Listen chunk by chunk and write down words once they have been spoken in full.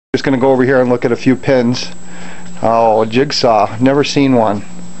Just going to go over here and look at a few pins. Oh, a jigsaw. Never seen one.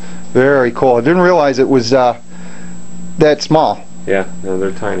 Very cool. I didn't realize it was that small. Yeah, no,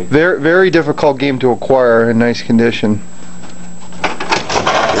 they're tiny. Very difficult game to acquire in nice condition.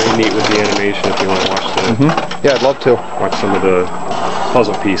 Very neat with the animation if you want to watch the... Yeah, I'd love to. Watch some of the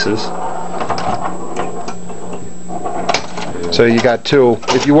puzzle pieces. So you got two.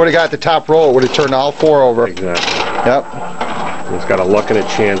 If you would have got the top row, it would have turned all four over. Exactly. Yep. It's got a luck and a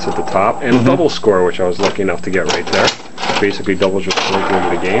chance at the top, and a double score, which I was lucky enough to get right there. Basically doubles your score at the end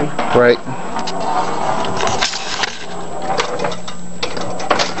of the game. Right.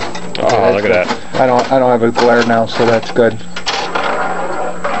 Oh, look at that. I don't have a glare now, so that's good.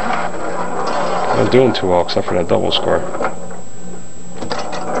 Not doing too well except for that double score.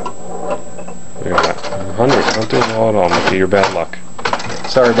 Look at that. 100. Not doing well at all. Might be your bad luck.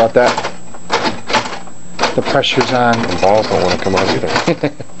 Sorry about that. The pressure's on. The balls don't want to come out either.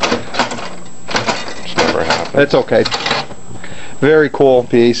 Which never happens. That's okay. Very cool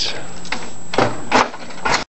piece.